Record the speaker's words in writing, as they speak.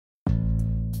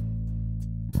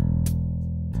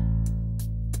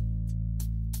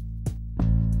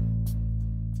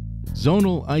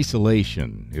Zonal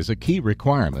isolation is a key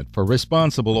requirement for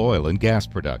responsible oil and gas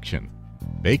production.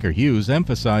 Baker Hughes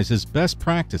emphasizes best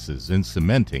practices in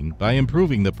cementing by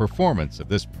improving the performance of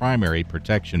this primary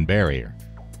protection barrier.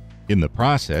 In the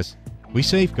process, we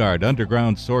safeguard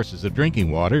underground sources of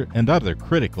drinking water and other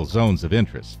critical zones of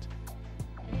interest.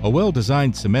 A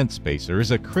well-designed cement spacer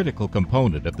is a critical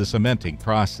component of the cementing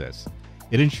process.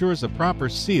 It ensures a proper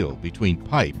seal between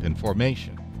pipe and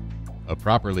formation. A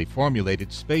properly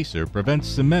formulated spacer prevents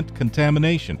cement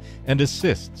contamination and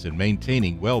assists in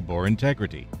maintaining wellbore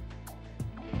integrity.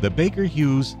 The Baker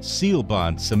Hughes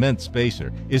SealBond cement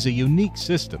spacer is a unique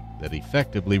system that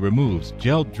effectively removes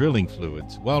gel drilling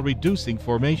fluids while reducing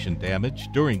formation damage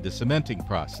during the cementing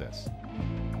process.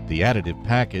 The additive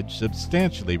package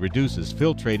substantially reduces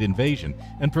filtrate invasion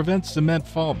and prevents cement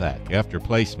fallback after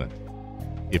placement.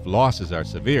 If losses are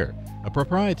severe, a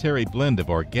proprietary blend of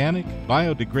organic,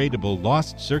 biodegradable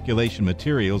lost circulation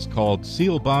materials called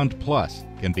SealBond Plus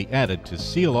can be added to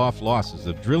seal off losses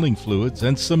of drilling fluids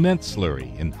and cement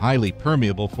slurry in highly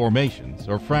permeable formations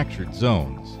or fractured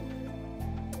zones.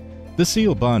 The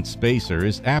SealBond spacer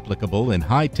is applicable in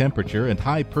high temperature and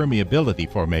high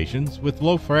permeability formations with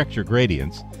low fracture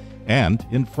gradients and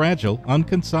in fragile,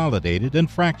 unconsolidated, and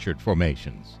fractured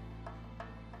formations.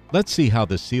 Let's see how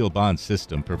the SealBond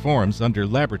system performs under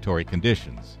laboratory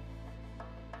conditions.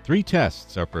 3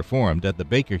 tests are performed at the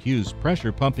Baker Hughes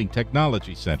Pressure Pumping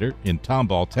Technology Center in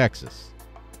Tomball, Texas.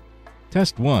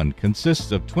 Test 1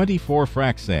 consists of 24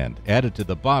 frac sand added to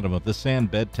the bottom of the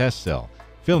sand bed test cell,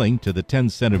 filling to the 10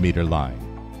 centimeter line.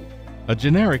 A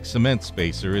generic cement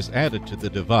spacer is added to the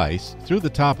device through the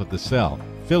top of the cell,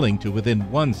 filling to within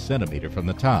 1 centimeter from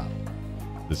the top.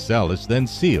 The cell is then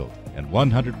sealed and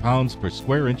 100 pounds per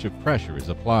square inch of pressure is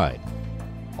applied.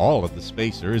 All of the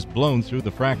spacer is blown through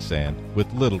the frac sand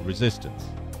with little resistance.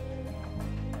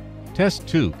 Test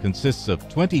 2 consists of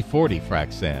 20/40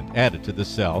 frac sand added to the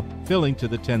cell, filling to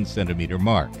the 10 centimeter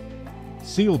mark.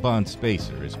 SealBond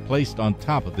spacer is placed on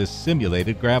top of this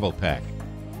simulated gravel pack.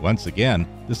 Once again,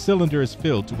 the cylinder is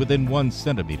filled to within 1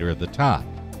 centimeter of the top.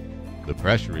 The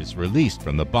pressure is released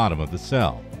from the bottom of the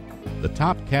cell. The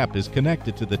top cap is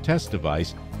connected to the test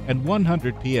device and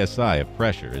 100 psi of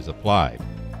pressure is applied.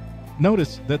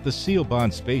 Notice that the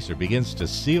SealBond spacer begins to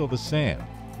seal the sand,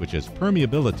 which has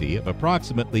permeability of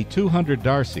approximately 200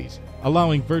 darcies,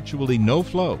 allowing virtually no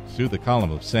flow through the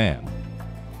column of sand.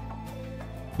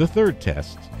 The third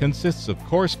test consists of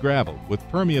coarse gravel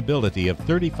with permeability of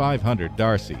 3,500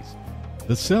 darcies.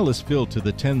 The cell is filled to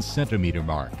the 10 centimeter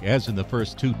mark, as in the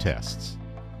first 2 tests.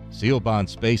 SealBond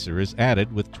spacer is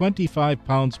added with 25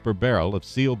 pounds per barrel of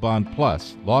SealBond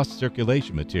Plus lost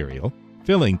circulation material,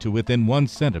 filling to within 1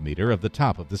 centimeter of the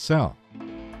top of the cell.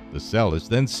 The cell is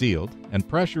then sealed and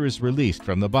pressure is released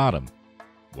from the bottom.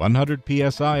 100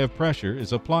 psi of pressure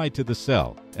is applied to the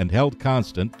cell and held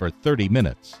constant for 30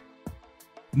 minutes.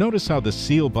 Notice how the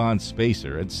SealBond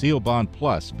spacer and SealBond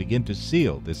Plus begin to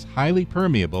seal this highly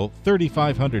permeable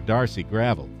 3,500 darcy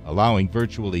gravel, allowing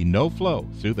virtually no flow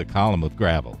through the column of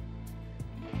gravel.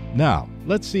 Now,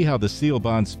 let's see how the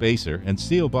SealBond spacer and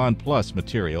SealBond Plus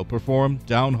material perform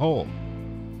downhole.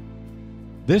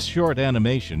 This short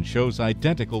animation shows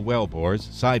identical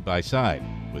wellbores side by side,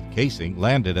 with casing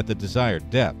landed at the desired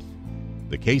depth.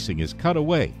 The casing is cut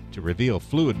away to reveal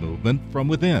fluid movement from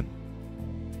within.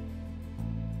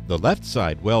 The left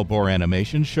side wellbore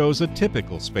animation shows a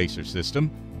typical spacer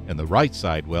system, and the right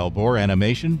side wellbore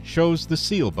animation shows the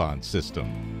SealBond system.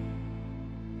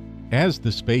 As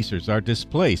the spacers are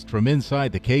displaced from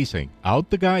inside the casing, out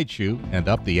the guide shoe, and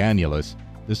up the annulus,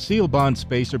 the SealBond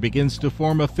spacer begins to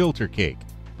form a filter cake,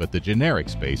 but the generic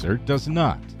spacer does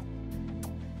not.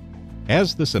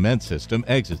 As the cement system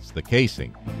exits the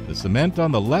casing, the cement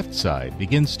on the left side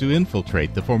begins to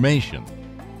infiltrate the formation.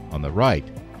 On the right,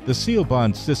 the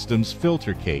SealBond system's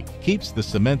filter cake keeps the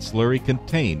cement slurry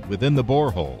contained within the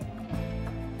borehole.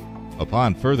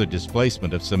 Upon further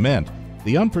displacement of cement,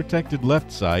 the unprotected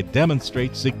left side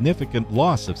demonstrates significant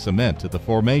loss of cement to the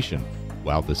formation,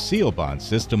 while the SealBond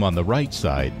system on the right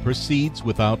side proceeds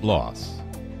without loss.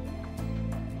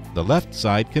 The left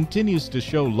side continues to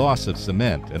show loss of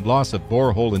cement and loss of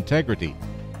borehole integrity,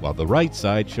 while the right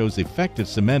side shows effective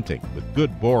cementing with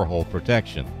good borehole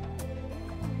protection.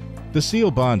 The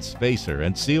SealBond spacer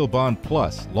and SealBond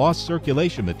Plus lost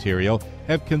circulation material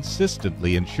have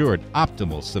consistently ensured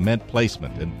optimal cement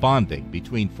placement and bonding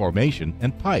between formation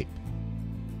and pipe.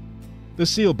 The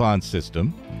SealBond system: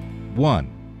 1.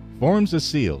 Forms a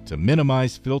seal to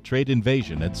minimize filtrate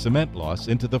invasion and cement loss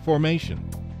into the formation.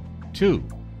 2.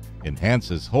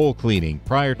 enhances hole cleaning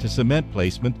prior to cement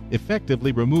placement,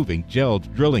 effectively removing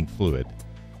gelled drilling fluid.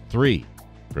 3.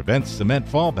 Prevents cement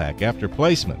fallback after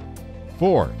placement.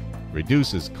 4.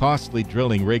 Reduces costly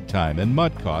drilling rig time and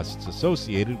mud costs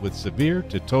associated with severe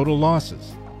to total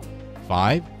losses.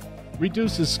 5.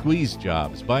 Reduces squeeze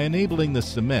jobs by enabling the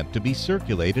cement to be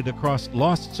circulated across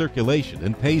lost circulation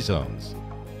and pay zones.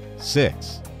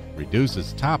 6.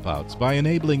 Reduces top-outs by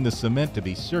enabling the cement to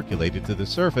be circulated to the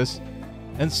surface.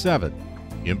 And 7.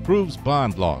 Improves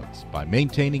bond logs by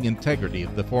maintaining integrity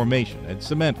of the formation and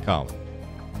cement column.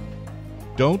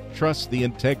 Don't trust the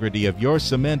integrity of your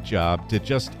cement job to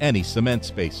just any cement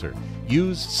spacer.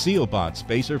 Use SealBond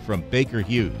spacer from Baker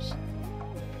Hughes.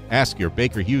 Ask your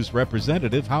Baker Hughes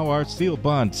representative how our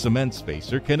SealBond cement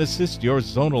spacer can assist your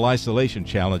zonal isolation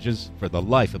challenges for the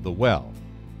life of the well.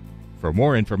 For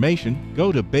more information,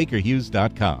 go to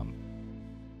bakerhughes.com.